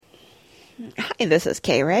Hi, this is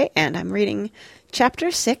K-Ray, and I'm reading Chapter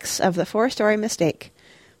 6 of The Four-Story Mistake.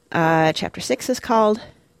 Chapter 6 is called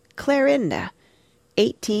Clarinda,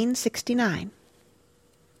 1869.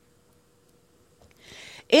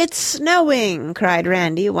 "It's snowing!" cried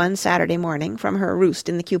Randy one Saturday morning from her roost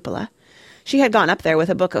in the cupola. She had gone up there with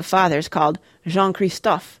a book of Father's called Jean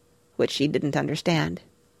Christophe, which she didn't understand.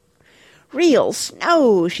 "Real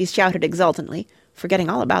snow!" she shouted exultantly, forgetting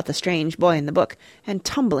all about the strange boy in the book, and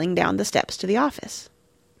tumbling down the steps to the office.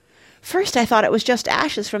 "First I thought it was just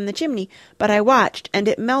ashes from the chimney, but I watched, and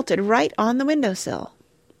it melted right on the window-sill."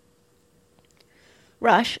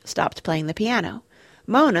 Rush stopped playing the piano.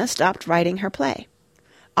 Mona stopped writing her play.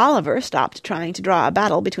 Oliver stopped trying to draw a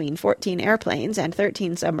battle between 14 airplanes and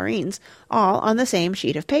 13 submarines, all on the same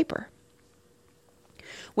sheet of paper.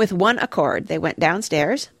 With one accord they went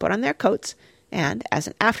downstairs, put on their coats, and, as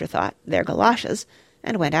an afterthought, their galoshes,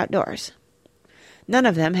 and went outdoors. None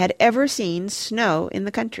of them had ever seen snow in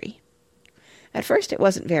the country. At first it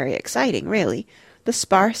wasn't very exciting, really. The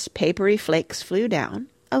sparse, papery flakes flew down,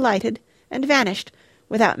 alighted, and vanished,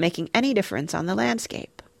 without making any difference on the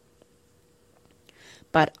landscape.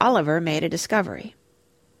 But Oliver made a discovery.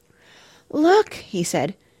 "Look," he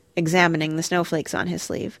said, examining the snowflakes on his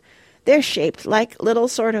sleeve. "They're shaped like little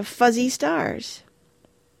sort of fuzzy stars."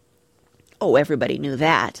 Oh, everybody knew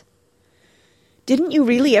that. "Didn't you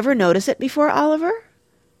really ever notice it before, Oliver?"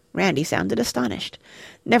 Randy sounded astonished.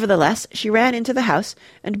 Nevertheless, she ran into the house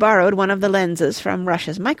and borrowed one of the lenses from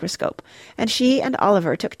Rush's microscope, and she and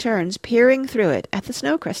Oliver took turns peering through it at the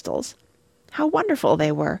snow crystals. How wonderful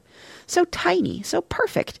they were! So tiny, so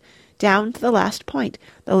perfect, down to the last point,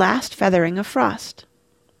 the last feathering of frost.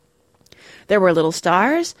 There were little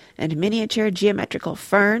stars, and miniature geometrical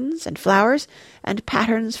ferns and flowers, and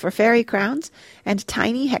patterns for fairy crowns, and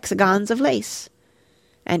tiny hexagons of lace.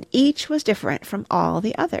 And each was different from all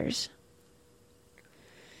the others.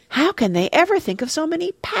 "How can they ever think of so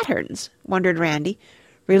many patterns?" wondered Randy,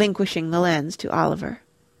 relinquishing the lens to Oliver.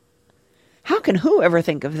 "How can who ever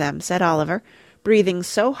think of them?" said Oliver, breathing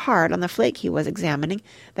so hard on the flake he was examining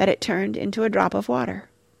that it turned into a drop of water.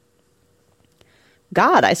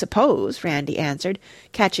 "God, I suppose," Randy answered,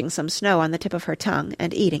 catching some snow on the tip of her tongue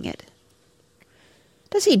and eating it.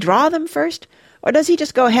 "Does he draw them first, or does he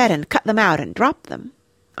just go ahead and cut them out and drop them?"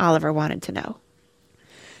 Oliver wanted to know.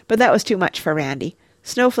 But that was too much for Randy.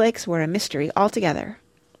 Snowflakes were a mystery altogether.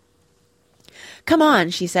 "Come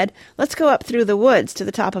on," she said. "Let's go up through the woods to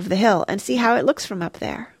the top of the hill and see how it looks from up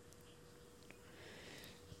there."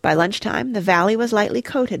 By lunchtime the valley was lightly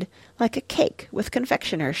coated, like a cake with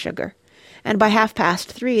confectioner's sugar, and by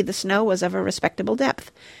 3:30 the snow was of a respectable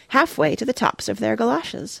depth, halfway to the tops of their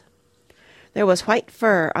galoshes. There was white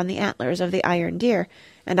fur on the antlers of the iron deer,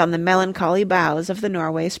 and on the melancholy boughs of the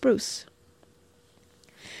Norway spruce.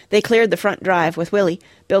 They cleared the front drive with Willie,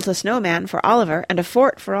 built a snowman for Oliver, and a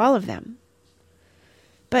fort for all of them.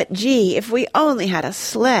 "But gee, if we only had a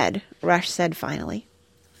sled," Rush said finally.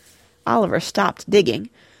 Oliver stopped digging,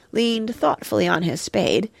 leaned thoughtfully on his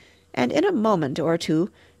spade, and in a moment or two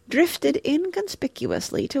drifted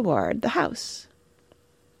inconspicuously toward the house.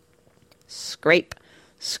 Scrape,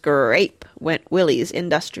 scrape went Willie's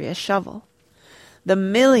industrious shovel. The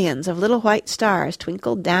millions of little white stars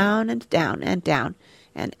twinkled down and down and down,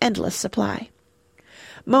 an endless supply.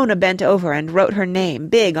 Mona bent over and wrote her name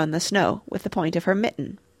big on the snow with the point of her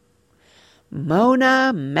mitten.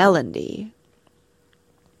 Mona Mellandy.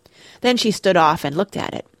 Then she stood off and looked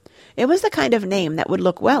at it. It was the kind of name that would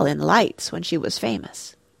look well in lights when she was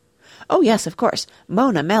famous. "Oh, yes, of course,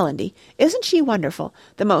 Mona Mellandy. Isn't she wonderful?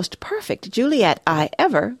 The most perfect Juliet I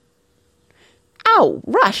ever—" "Ow,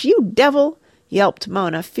 Rush, you devil!" yelped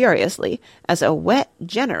Mona furiously, as a wet,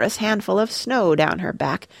 generous handful of snow down her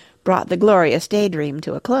back brought the glorious daydream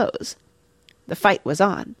to a close. The fight was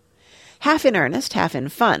on. Half in earnest, half in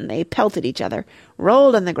fun, they pelted each other,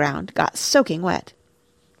 rolled on the ground, got soaking wet.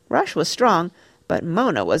 Rush was strong, but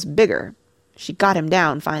Mona was bigger. She got him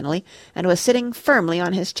down finally, and was sitting firmly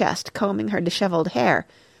on his chest, combing her dishevelled hair,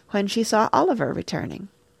 when she saw Oliver returning.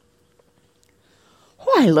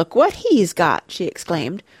 "Why, look what he's got!" she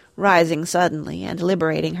exclaimed, rising suddenly and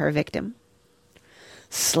liberating her victim.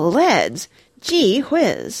 "Sleds! Gee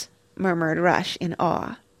whiz!" murmured Rush in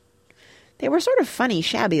awe. They were sort of funny,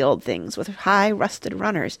 shabby old things with high rusted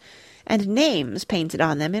runners, and names painted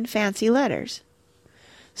on them in fancy letters.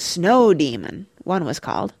 Snow Demon, one was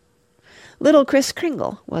called. Little Kris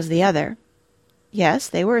Kringle was the other. Yes,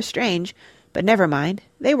 they were strange, but never mind,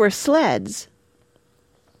 they were sleds.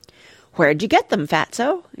 "Where'd you get them,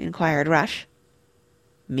 Fatso?" inquired Rush.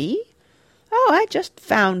 "Me? Oh, I just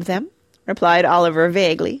found them," replied Oliver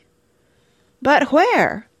vaguely. "But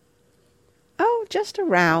where?" just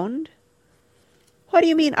around?" "What do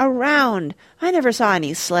you mean, around? I never saw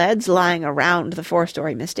any sleds lying around the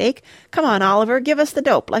four-story mistake. Come on, Oliver, give us the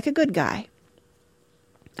dope like a good guy."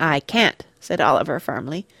 "I can't," said Oliver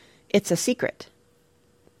firmly. "It's a secret."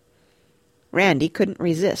 Randy couldn't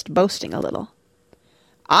resist boasting a little.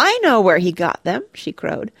 "I know where he got them," she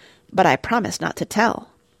crowed, "but I promise not to tell."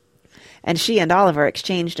 And she and Oliver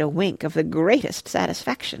exchanged a wink of the greatest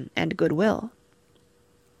satisfaction and goodwill.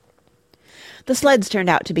 The sleds turned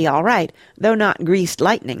out to be all right, though not greased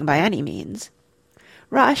lightning by any means.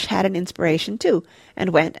 Rush had an inspiration too,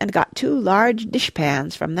 and went and got 2 large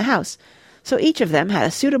dishpans from the house, so each of them had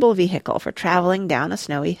a suitable vehicle for travelling down a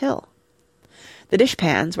snowy hill. The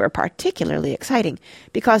dishpans were particularly exciting,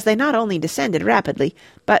 because they not only descended rapidly,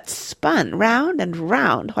 but spun round and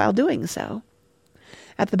round while doing so.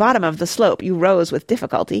 At the bottom of the slope you rose with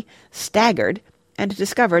difficulty, staggered, and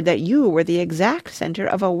discovered that you were the exact centre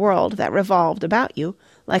of a world that revolved about you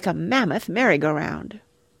like a mammoth merry-go-round.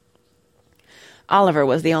 Oliver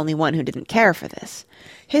was the only one who didn't care for this.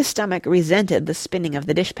 His stomach resented the spinning of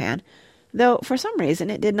the dishpan, though for some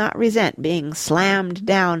reason it did not resent being slammed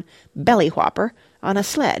down belly-whopper on a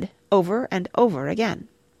sled over and over again.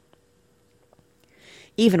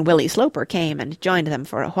 Even Willie Sloper came and joined them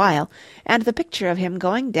for a while, and the picture of him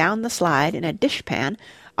going down the slide in a dishpan,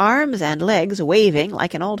 arms and legs waving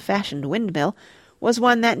like an old-fashioned windmill, was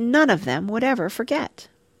one that none of them would ever forget.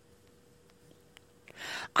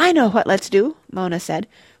 "I know what let's do," Mona said,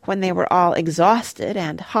 when they were all exhausted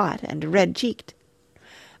and hot and red-cheeked.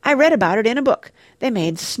 "I read about it in a book. They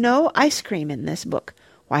made snow ice cream in this book.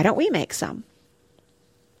 Why don't we make some?"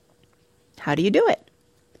 "How do you do it?"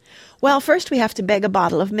 "Well, first we have to beg a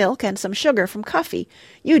bottle of milk and some sugar from Cuffy.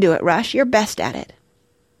 You do it, Rush. You're best at it."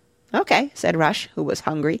 "Okay," said Rush, who was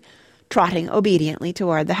hungry, trotting obediently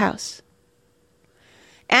toward the house.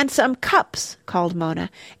 "And some cups," called Mona,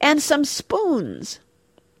 "and some spoons."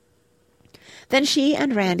 Then she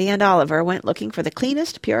and Randy and Oliver went looking for the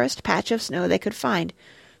cleanest, purest patch of snow they could find,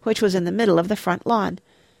 which was in the middle of the front lawn.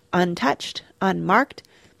 Untouched, unmarked,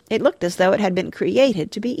 it looked as though it had been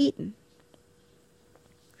created to be eaten.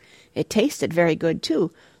 It tasted very good,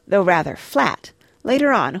 too, though rather flat,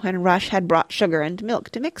 later on when Rush had brought sugar and milk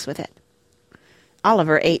to mix with it.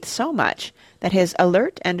 Oliver ate so much that his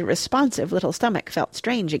alert and responsive little stomach felt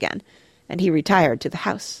strange again, and he retired to the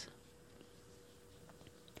house.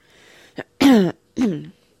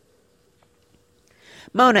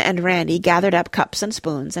 Mona and Randy gathered up cups and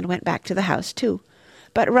spoons and went back to the house too,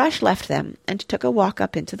 but Rush left them and took a walk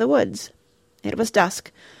up into the woods. It was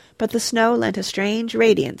dusk, but the snow lent a strange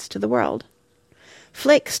radiance to the world.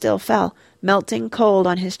 Flakes still fell, melting cold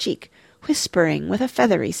on his cheek, whispering with a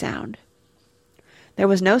feathery sound. There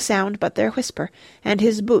was no sound but their whisper, and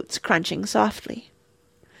his boots crunching softly.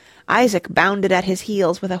 Isaac bounded at his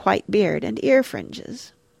heels with a white beard and ear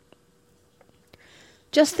fringes.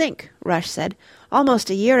 "Just think," Rush said, "almost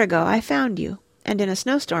a year ago I found you, and in a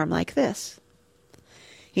snowstorm like this."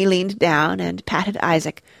 He leaned down and patted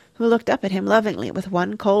Isaac, who looked up at him lovingly with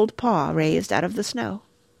one cold paw raised out of the snow.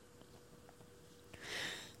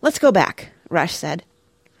 "Let's go back," Rush said.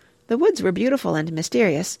 The woods were beautiful and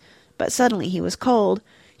mysterious, but suddenly he was cold.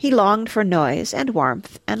 He longed for noise and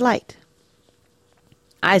warmth and light.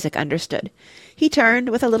 Isaac understood. He turned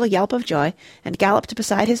with a little yelp of joy and galloped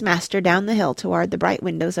beside his master down the hill toward the bright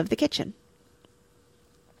windows of the kitchen.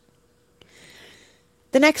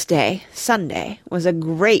 The next day, Sunday, was a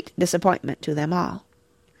great disappointment to them all.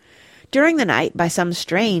 During the night, by some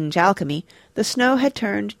strange alchemy, the snow had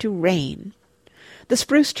turned to rain. The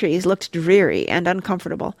spruce trees looked dreary and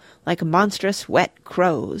uncomfortable, like monstrous wet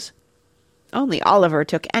crows. Only Oliver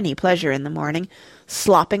took any pleasure in the morning,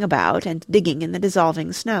 slopping about and digging in the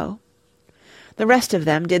dissolving snow. The rest of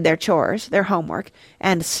them did their chores, their homework,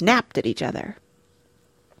 and snapped at each other.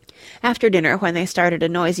 After dinner, when they started a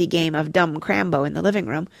noisy game of dumb crambo in the living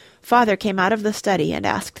room, Father came out of the study and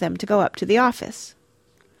asked them to go up to the office.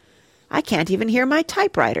 "I can't even hear my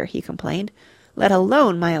typewriter," he complained, "let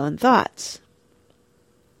alone my own thoughts."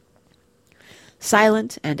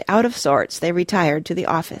 Silent and out of sorts, they retired to the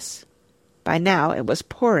office. By now it was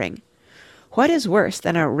pouring. What is worse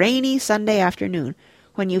than a rainy Sunday afternoon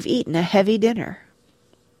when you've eaten a heavy dinner?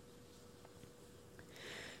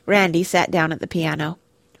 Randy sat down at the piano.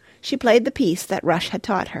 She played the piece that Rush had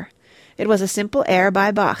taught her. It was a simple air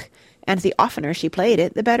by Bach, and the oftener she played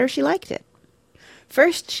it, the better she liked it.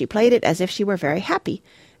 First she played it as if she were very happy,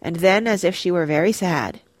 and then as if she were very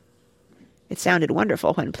sad. It sounded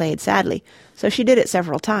wonderful when played sadly, so she did it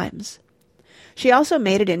several times. She also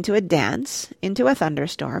made it into a dance, into a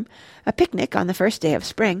thunderstorm, a picnic on the first day of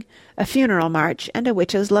spring, a funeral march, and a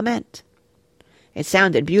witch's lament. It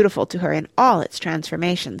sounded beautiful to her in all its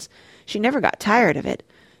transformations. She never got tired of it.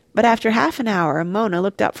 But after half an hour, Mona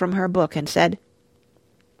looked up from her book and said,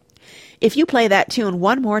 "If you play that tune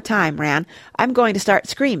one more time, Ran, I'm going to start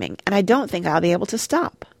screaming, and I don't think I'll be able to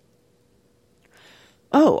stop."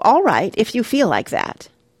 "Oh, all right, if you feel like that."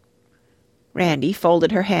 Randy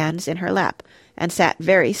folded her hands in her lap and sat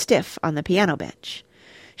very stiff on the piano bench.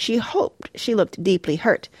 She hoped she looked deeply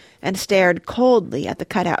hurt, and stared coldly at the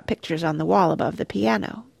cut-out pictures on the wall above the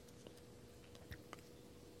piano.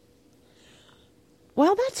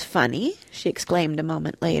 "Well, that's funny," she exclaimed a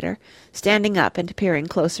moment later, standing up and peering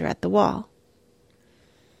closer at the wall.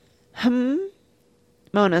 "Hum?"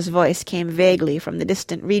 Mona's voice came vaguely from the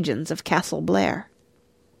distant regions of Castle Blair.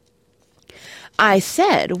 "I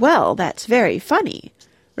said, well, that's very funny,"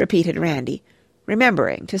 repeated Randy,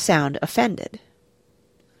 remembering to sound offended.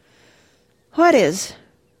 "What is?"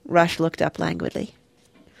 Rush looked up languidly.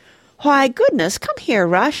 "Why, goodness, come here,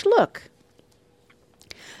 Rush, look."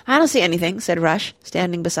 "I don't see anything," said Rush,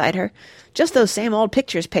 standing beside her. "Just those same old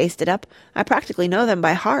pictures pasted up. I practically know them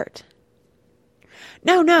by heart."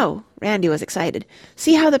 "No, no," Randy was excited.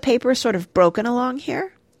 "See how the paper's sort of broken along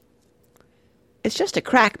here?" "It's just a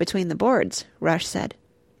crack between the boards," Rush said.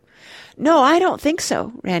 "No, I don't think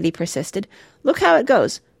so," Randy persisted. "Look how it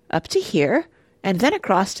goes. Up to here, and then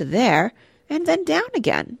across to there, and then down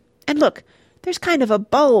again. And look, there's kind of a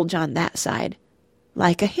bulge on that side.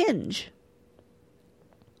 Like a hinge."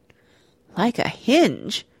 "Like a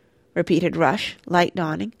hinge?" repeated Rush, light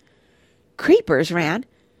dawning. "Creepers, Ran!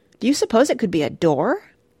 Do you suppose it could be a door?"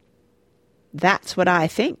 "That's what I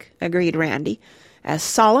think," agreed Randy, as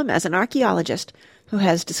solemn as an archaeologist who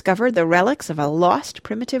has discovered the relics of a lost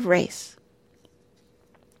primitive race.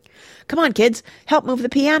 "Come on, kids, help move the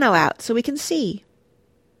piano out so we can see."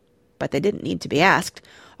 But they didn't need to be asked.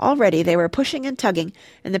 Already they were pushing and tugging,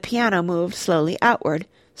 and the piano moved slowly outward,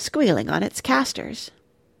 squealing on its casters.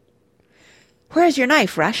 "Where's your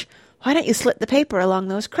knife, Rush? Why don't you slit the paper along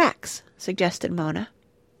those cracks?" suggested Mona.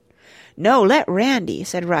 "No, let Randy,"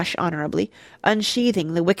 said Rush honorably,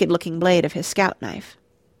 unsheathing the wicked-looking blade of his scout knife.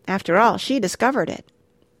 After all, she discovered it.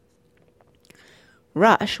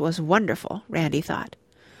 Rush was wonderful, Randy thought.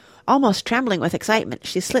 Almost trembling with excitement,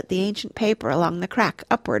 she slit the ancient paper along the crack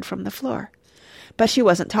upward from the floor. But she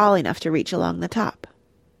wasn't tall enough to reach along the top.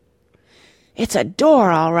 "It's a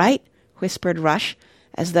door, all right," whispered Rush,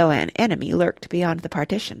 as though an enemy lurked beyond the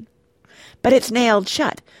partition. "But it's nailed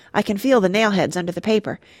shut. I can feel the nail-heads under the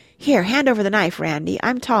paper. Here, hand over the knife, Randy.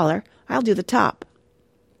 I'm taller. I'll do the top."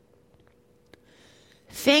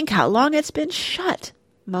 "Think how long it's been shut,"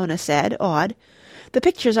 Mona said, awed. "The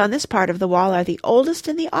pictures on this part of the wall are the oldest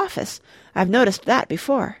in the office. I've noticed that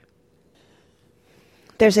before.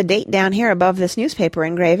 There's a date down here above this newspaper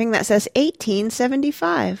engraving that says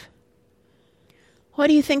 1875. "What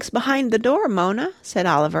do you think's behind the door, Mona?" said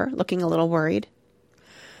Oliver, looking a little worried.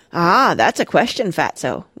 "Ah, that's a question,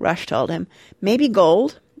 Fatso," Rush told him. "Maybe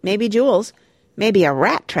gold, maybe jewels, maybe a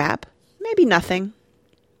rat trap, maybe nothing."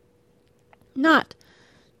 Not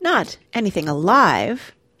anything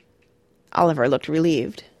alive." Oliver looked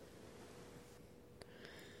relieved.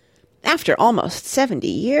 "After almost 70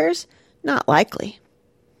 years? Not likely."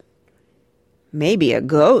 "Maybe a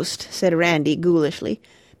ghost," said Randy ghoulishly.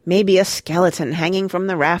 "Maybe a skeleton hanging from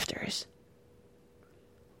the rafters."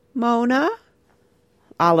 "Mona?"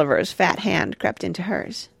 Oliver's fat hand crept into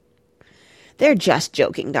hers. "They're just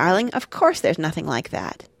joking, darling. Of course there's nothing like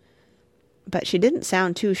that." But she didn't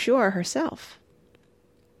sound too sure herself.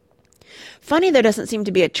 "Funny there doesn't seem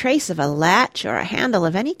to be a trace of a latch or a handle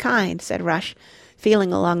of any kind," said Rush,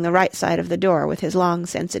 feeling along the right side of the door with his long,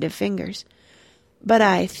 sensitive fingers. "But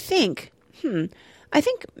I think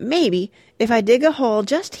maybe if I dig a hole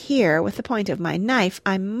just here with the point of my knife,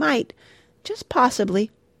 I might, just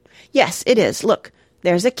possibly. Yes, it is. Look,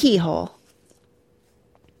 there's a keyhole."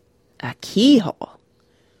 "A keyhole?"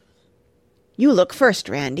 "You look first,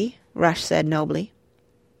 Randy," Rush said nobly.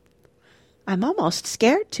 "I'm almost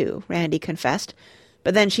scared to," Randy confessed,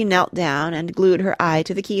 but then she knelt down and glued her eye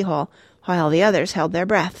to the keyhole, while the others held their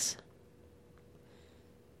breaths.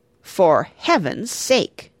 "For heaven's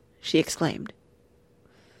sake!" she exclaimed.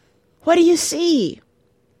 "What do you see?"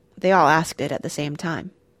 They all asked it at the same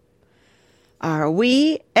time. "Are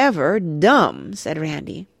we ever dumb?" said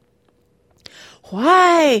Randy.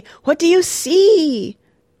 "Why? What do you see?"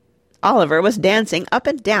 Oliver was dancing up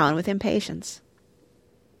and down with impatience.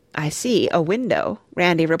 "I see a window,"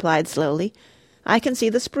 Randy replied slowly. "I can see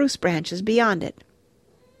the spruce branches beyond it."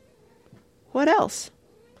 "What else?"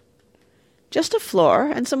 "Just a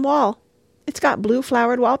floor and some wall. It's got blue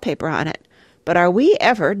flowered wallpaper on it. But are we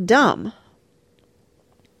ever dumb?"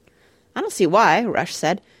 "I don't don't see why, Rush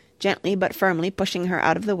said, gently but firmly pushing her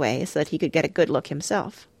out of the way so that he could get a good look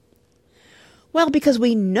himself. Well, because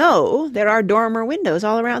we know there are dormer windows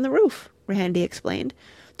all around the roof, Randy explained.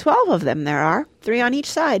 12 of them there are, 3 on each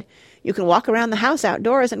side. You can walk around the house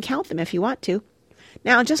outdoors and count them if you want to.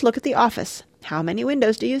 Now just look at the office. How many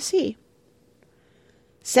windows do you see?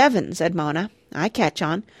 7, said Mona. I catch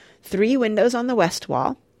on. 3 windows on the west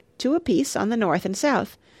wall, 2 apiece on the north and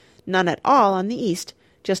south. None at all on the east,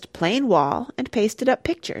 just plain wall and pasted-up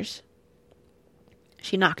pictures.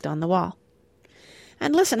 She knocked on the wall.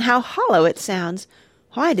 And listen how hollow it sounds.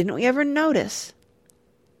 Why didn't we ever notice?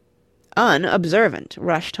 Unobservant,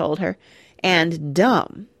 Rush told her, and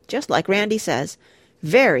dumb, just like Randy says.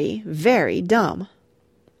 Very, very dumb.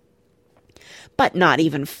 But not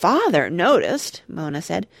even Father noticed, Mona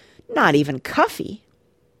said. Not even Cuffy.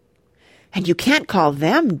 And you can't call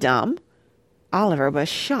them dumb. Oliver was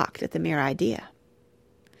shocked at the mere idea.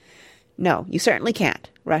 No, you certainly can't,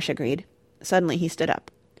 Rush agreed. Suddenly he stood up.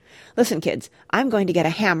 Listen, kids, I'm going to get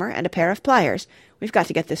a hammer and a pair of pliers. We've got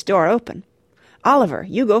to get this door open. Oliver,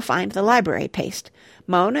 you go find the library paste.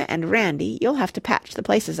 Mona and Randy, you'll have to patch the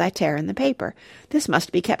places I tear in the paper. This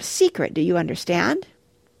must be kept secret, do you understand?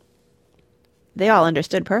 They all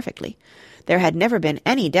understood perfectly. There had never been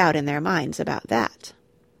any doubt in their minds about that.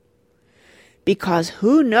 Because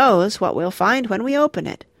who knows what we'll find when we open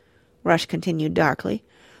it, Rush continued darkly.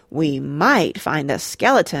 We might find a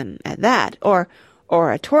skeleton at that, or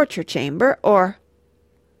a torture chamber, or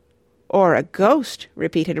a ghost,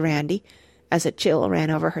 repeated Randy, as a chill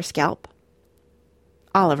ran over her scalp.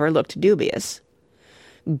 Oliver looked dubious.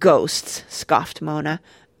 Ghosts, scoffed Mona.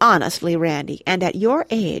 Honestly, Randy, and at your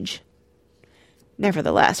age.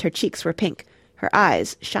 Nevertheless, her cheeks were pink, her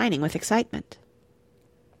eyes shining with excitement.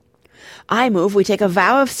 I move we take a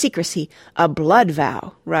vow of secrecy, a blood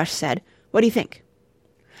vow, Rush said. What do you think?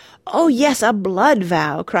 Oh, yes, a blood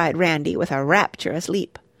vow, cried Randy with a rapturous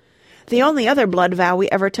leap. The only other blood vow we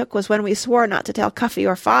ever took was when we swore not to tell Cuffy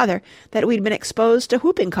or Father that we'd been exposed to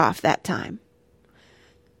whooping cough that time.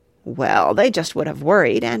 Well, they just would have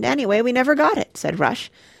worried, and anyway we never got it, said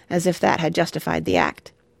Rush, as if that had justified the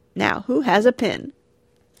act. Now, who has a pin?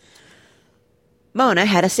 Mona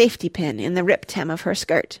had a safety pin in the ripped hem of her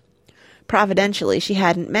skirt. Providentially, she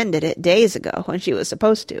hadn't mended it days ago when she was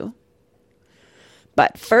supposed to.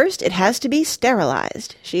 But first it has to be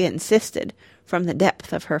sterilized, she insisted from the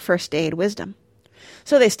depth of her first-aid wisdom.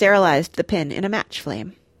 So they sterilized the pin in a match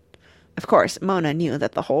flame. Of course, Mona knew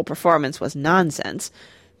that the whole performance was nonsense,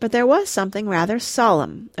 but there was something rather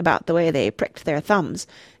solemn about the way they pricked their thumbs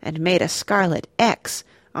and made a scarlet X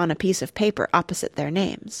on a piece of paper opposite their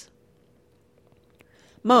names.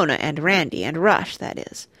 Mona and Randy and Rush, that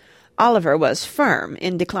is. Oliver was firm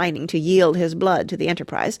in declining to yield his blood to the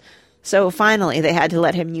enterprise, so finally they had to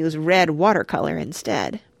let him use red watercolor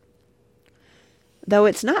instead. Though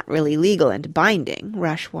it's not really legal and binding,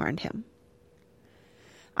 Rush warned him.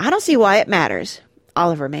 I don't see why it matters,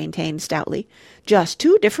 Oliver maintained stoutly. Just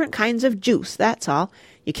 2 different kinds of juice, that's all.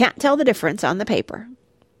 You can't tell the difference on the paper.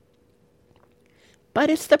 But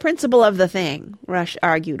it's the principle of the thing, Rush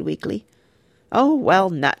argued weakly. Oh, well,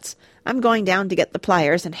 nuts. I'm going down to get the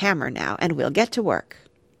pliers and hammer now, and we'll get to work.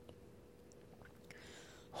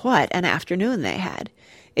 What an afternoon they had.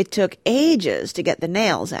 It took ages to get the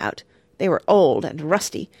nails out. They were old and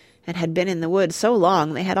rusty, and had been in the wood so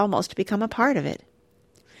long they had almost become a part of it.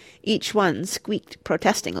 Each one squeaked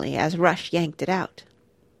protestingly as Rush yanked it out.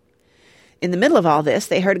 In the middle of all this,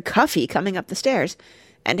 they heard Cuffy coming up the stairs,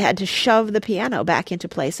 and had to shove the piano back into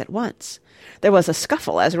place at once. There was a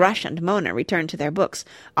scuffle as Rush and Mona returned to their books,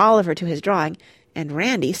 Oliver to his drawing, and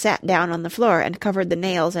Randy sat down on the floor and covered the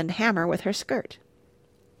nails and hammer with her skirt.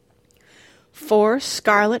 4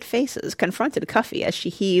 scarlet faces confronted Cuffy as she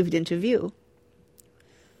heaved into view.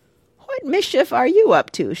 What mischief are you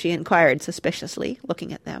up to? She inquired suspiciously,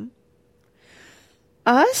 looking at them.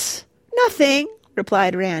 Us? Nothing,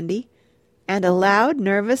 replied Randy, and a loud,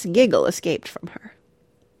 nervous giggle escaped from her.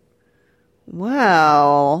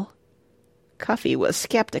 Well... Cuffy was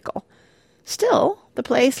skeptical. Still, the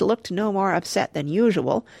place looked no more upset than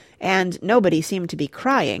usual, and nobody seemed to be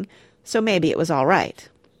crying, so maybe it was all right.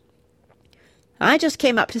 I just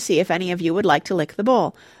came up to see if any of you would like to lick the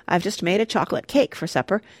bowl. I've just made a chocolate cake for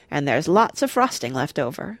supper, and there's lots of frosting left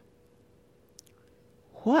over.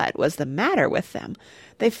 What was the matter with them?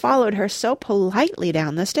 They followed her so politely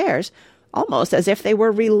down the stairs, almost as if they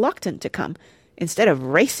were reluctant to come, instead of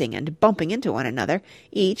racing and bumping into one another,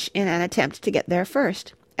 each in an attempt to get there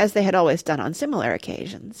first, as they had always done on similar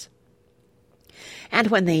occasions. And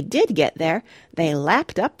when they did get there, they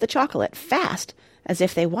lapped up the chocolate fast, as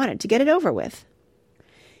if they wanted to get it over with.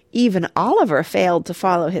 Even Oliver failed to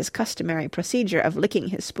follow his customary procedure of licking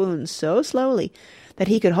his spoon so slowly that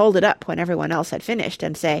he could hold it up when everyone else had finished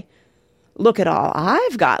and say, "Look at all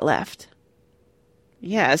I've got left."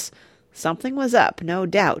 Yes, something was up, no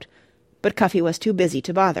doubt, but Cuffy was too busy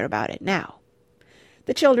to bother about it now.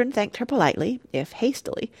 The children thanked her politely, if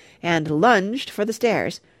hastily, and lunged for the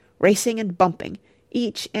stairs, racing and bumping,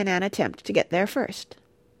 each in an attempt to get there first.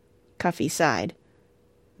 Cuffy sighed.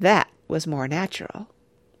 That was more natural.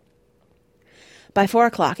 By 4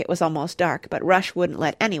 o'clock it was almost dark, but Rush wouldn't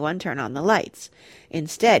let anyone turn on the lights.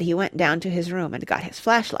 Instead, he went down to his room and got his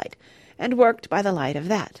flashlight, and worked by the light of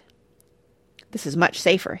that. "This is much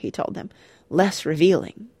safer," he told them, "less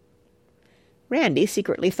revealing." Randy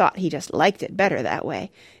secretly thought he just liked it better that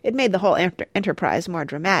way. It made the whole enterprise more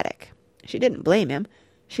dramatic. She didn't blame him.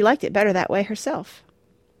 She liked it better that way herself.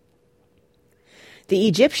 "The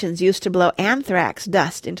Egyptians used to blow anthrax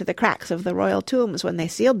dust into the cracks of the royal tombs when they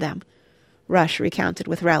sealed them," Rush recounted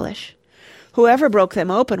with relish. "Whoever broke them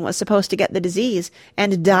open was supposed to get the disease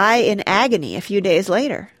and die in agony a few days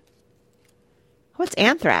later." "What's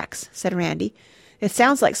anthrax?" said Randy. "It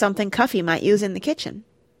sounds like something Cuffy might use in the kitchen."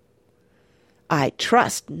 "I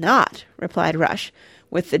trust not," replied Rush,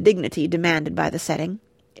 with the dignity demanded by the setting.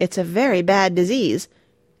 "It's a very bad disease.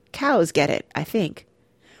 Cows get it, I think.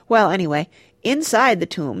 Well, anyway, inside the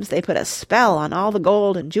tombs they put a spell on all the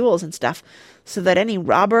gold and jewels and stuff, so that any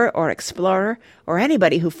robber or explorer or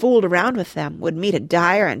anybody who fooled around with them would meet a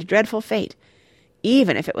dire and dreadful fate,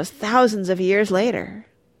 even if it was thousands of years later."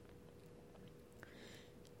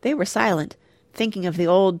 They were silent, thinking of the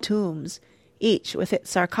old tombs, each with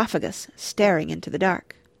its sarcophagus staring into the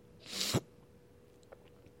dark.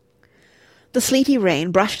 The sleety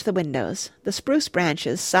rain brushed the windows, the spruce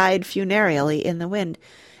branches sighed funereally in the wind,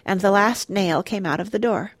 and the last nail came out of the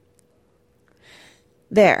door.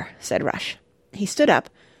 "There," said Rush. He stood up,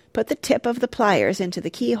 put the tip of the pliers into the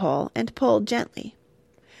keyhole, and pulled gently.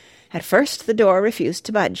 At first the door refused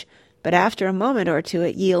to budge, but after a moment or two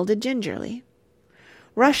it yielded gingerly.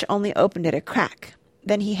 Rush only opened it a crack.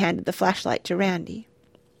 Then he handed the flashlight to Randy.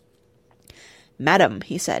 "Madam,"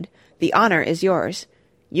 he said, "the honor is yours.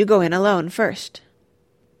 You go in alone first."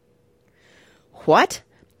 "What?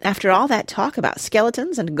 After all that talk about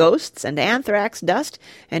skeletons and ghosts and anthrax dust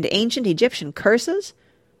and ancient Egyptian curses?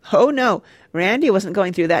 Oh, no, Randy wasn't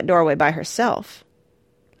going through that doorway by herself."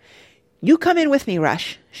 "You come in with me,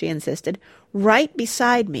 Rush," she insisted, "right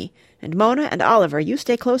beside me, and Mona and Oliver, you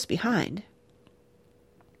stay close behind."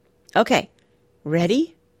 "Okay.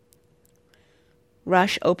 Ready?"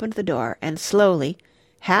 Rush opened the door, and slowly,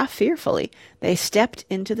 half fearfully, they stepped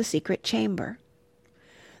into the secret chamber.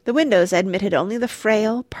 The windows admitted only the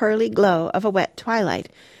frail, pearly glow of a wet twilight,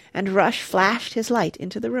 and Rush flashed his light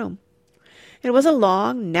into the room. It was a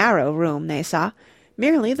long, narrow room, they saw,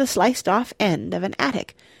 merely the sliced-off end of an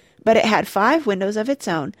attic, but it had 5 windows of its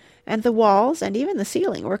own, and the walls and even the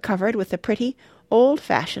ceiling were covered with the pretty,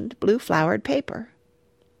 old-fashioned, blue-flowered paper.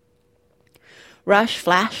 Rush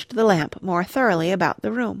flashed the lamp more thoroughly about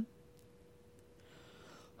the room.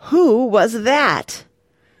 "Who was that?"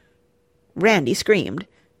 Randy screamed.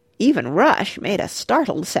 Even Rush made a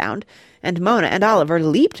startled sound, and Mona and Oliver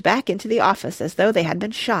leaped back into the office as though they had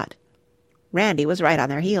been shot. Randy was right on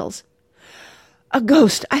their heels. "A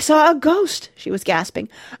ghost! I saw a ghost!" she was gasping.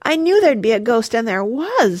 "I knew there'd be a ghost, and there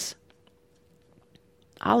was!"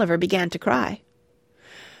 Oliver began to cry.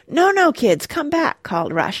 "No, no, kids, come back,"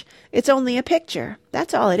 called Rush. "It's only a picture.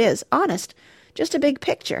 That's all it is, honest. Just a big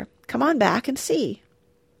picture. Come on back and see."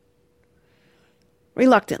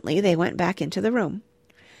 Reluctantly, they went back into the room.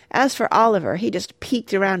 As for Oliver, he just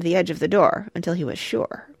peeked around the edge of the door until he was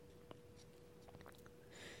sure.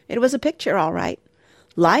 It was a picture, all right.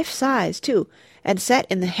 Life-size, too, and set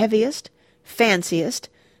in the heaviest, fanciest,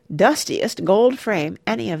 dustiest gold frame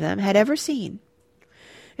any of them had ever seen.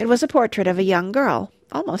 It was a portrait of a young girl,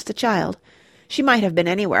 almost a child. She might have been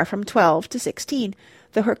anywhere from 12 to 16,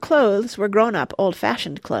 though her clothes were grown-up,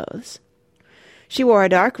 old-fashioned clothes. She wore a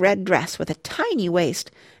dark red dress with a tiny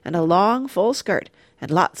waist and a long, full skirt,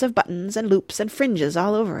 and lots of buttons and loops and fringes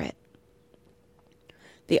all over it.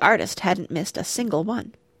 The artist hadn't missed a single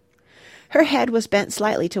one. Her head was bent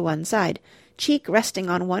slightly to one side, cheek resting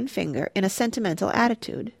on one finger in a sentimental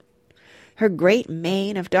attitude. Her great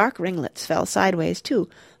mane of dark ringlets fell sideways, too,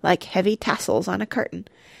 like heavy tassels on a curtain,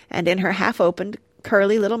 and in her half-opened,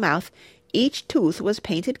 curly little mouth each tooth was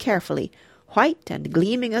painted carefully, white and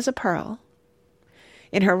gleaming as a pearl.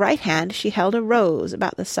 In her right hand she held a rose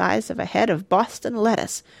about the size of a head of Boston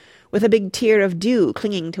lettuce, with a big tear of dew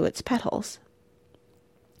clinging to its petals.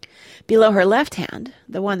 Below her left hand,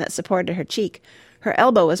 the one that supported her cheek, her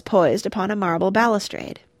elbow was poised upon a marble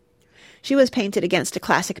balustrade. She was painted against a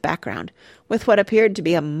classic background, with what appeared to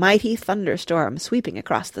be a mighty thunderstorm sweeping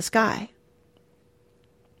across the sky.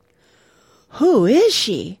 "Who is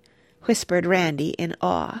she?" whispered Randy in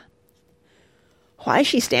awe. "Why,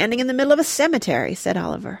 she's standing in the middle of a cemetery," said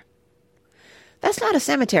Oliver. "That's not a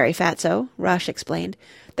cemetery, Fatso," Rush explained.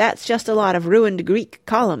 "That's just a lot of ruined Greek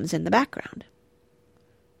columns in the background."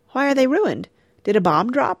 "Why are they ruined? Did a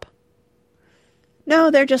bomb drop?"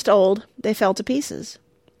 "No, they're just old. They fell to pieces."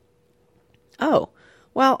 "Oh,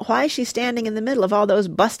 well, why is she standing in the middle of all those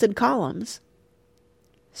busted columns?"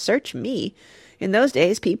 "Search me. In those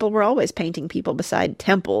days, people were always painting people beside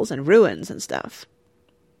temples and ruins and stuff."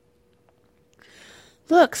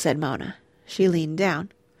 "Look," said Mona. She leaned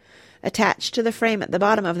down. Attached to the frame at the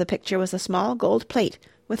bottom of the picture was a small gold plate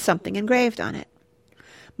with something engraved on it.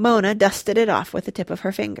 Mona dusted it off with the tip of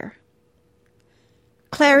her finger.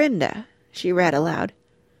 "Clarinda," she read aloud.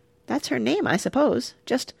 "That's her name, I suppose.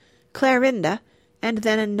 Just Clarinda, and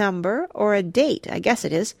then a number or a date, I guess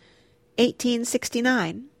it is.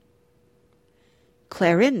 1869.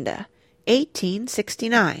 "Clarinda,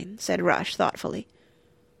 1869, said Rush thoughtfully.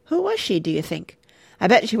 "Who was she, do you think? I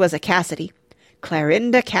bet she was a Cassidy.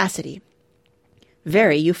 Clarinda Cassidy.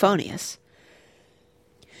 Very euphonious.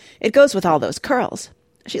 It goes with all those curls.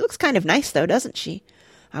 She looks kind of nice, though, doesn't she?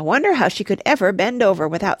 I wonder how she could ever bend over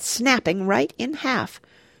without snapping right in half.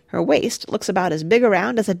 Her waist looks about as big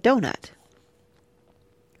around as a doughnut."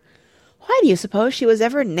 "Why do you suppose she was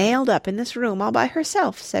ever nailed up in this room all by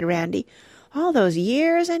herself?" said Randy. "All those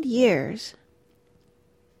years and years."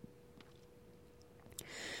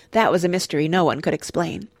 That was a mystery no one could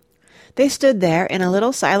explain. They stood there in a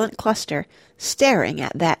little silent cluster, staring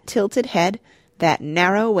at that tilted head, that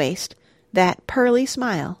narrow waist, that pearly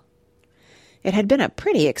smile. It had been a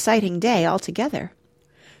pretty exciting day altogether.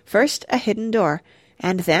 First a hidden door,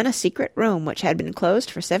 and then a secret room which had been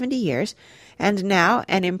closed for 70 years, and now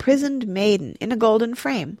an imprisoned maiden in a golden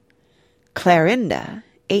frame. Clarinda,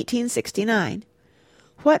 1869.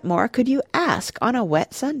 What more could you ask on a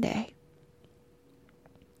wet Sunday?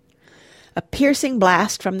 A piercing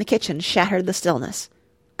blast from the kitchen shattered the stillness.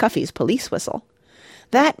 Cuffy's police whistle.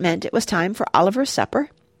 That meant it was time for Oliver's supper,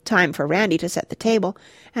 time for Randy to set the table,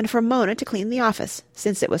 and for Mona to clean the office,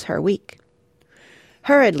 since it was her week.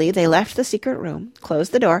 Hurriedly they left the secret room,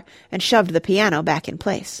 closed the door, and shoved the piano back in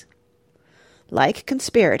place. Like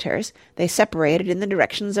conspirators, they separated in the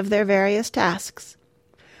directions of their various tasks.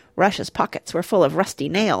 Rush's pockets were full of rusty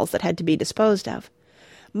nails that had to be disposed of.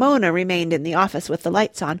 Mona remained in the office with the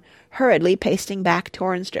lights on, hurriedly pasting back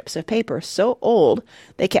torn strips of paper so old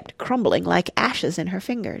they kept crumbling like ashes in her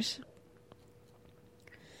fingers.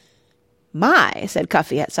 "My," said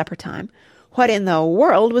Cuffy at supper time, "what in the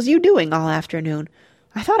world was you doing all afternoon?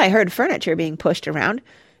 I thought I heard furniture being pushed around,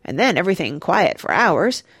 and then everything quiet for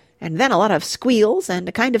hours, and then a lot of squeals and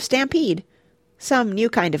a kind of stampede. Some new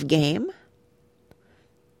kind of game?"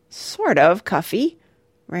 "Sort of, Cuffy,"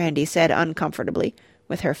 Randy said uncomfortably,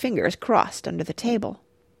 with her fingers crossed under the table.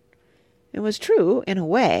 It was true, in a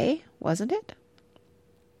way, wasn't it?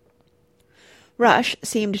 Rush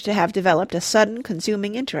seemed to have developed a sudden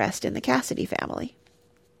consuming interest in the Cassidy family.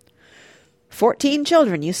 14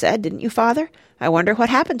 children, you said, didn't you, Father? I wonder what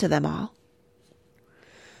happened to them all."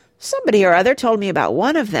 "Somebody or other told me about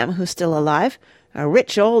one of them who's still alive, a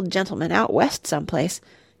rich old gentleman out west someplace.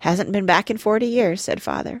 Hasn't been back in 40 years, said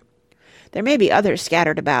Father. There may be others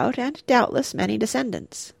scattered about, and doubtless many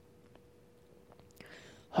descendants."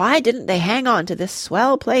 "Why didn't they hang on to this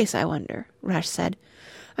swell place, I wonder?" Rush said.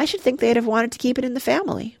 "I should think they'd have wanted to keep it in the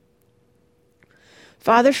family."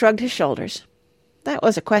 Father shrugged his shoulders. That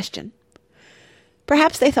was a question.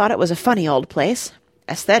 "Perhaps they thought it was a funny old place.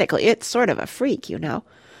 Aesthetically, it's sort of a freak, you know.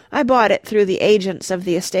 I bought it through the agents of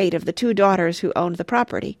the estate of the 2 daughters who owned the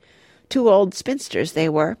property. 2 old spinsters they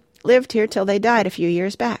were, lived here till they died a few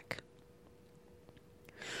years back."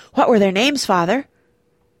 "What were their names, Father?"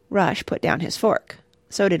 Rush put down his fork.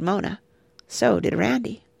 So did Mona. So did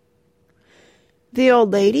Randy. "The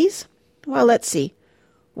old ladies? Well, let's see.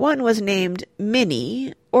 One was named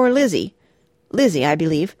Minnie or Lizzie. Lizzie, I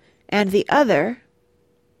believe. And the other—"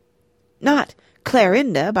 "Not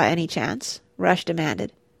Clarinda, by any chance?" Rush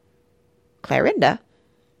demanded. "Clarinda?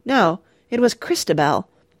 No, it was Christabel.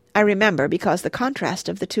 I remember because the contrast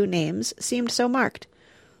of the 2 names seemed so marked.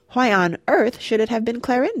 Why on earth should it have been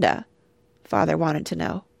Clarinda?" Father wanted to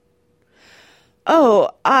know. "Oh,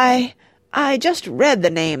 I just read the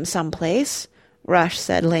name someplace," Rush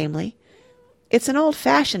said lamely. "It's an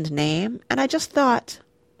old-fashioned name, and I just thought—"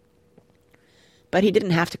 But he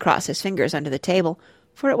didn't have to cross his fingers under the table,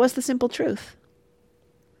 for it was the simple truth.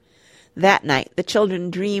 That night the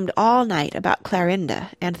children dreamed all night about Clorinda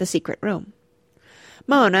and the secret room.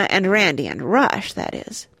 Mona and Randy and Rush, that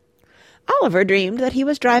is. Oliver dreamed that he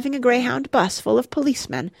was driving a Greyhound bus full of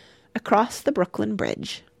policemen across the Brooklyn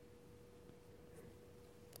Bridge.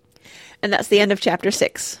 And that's the end of Chapter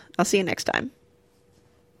 6. I'll see you next time.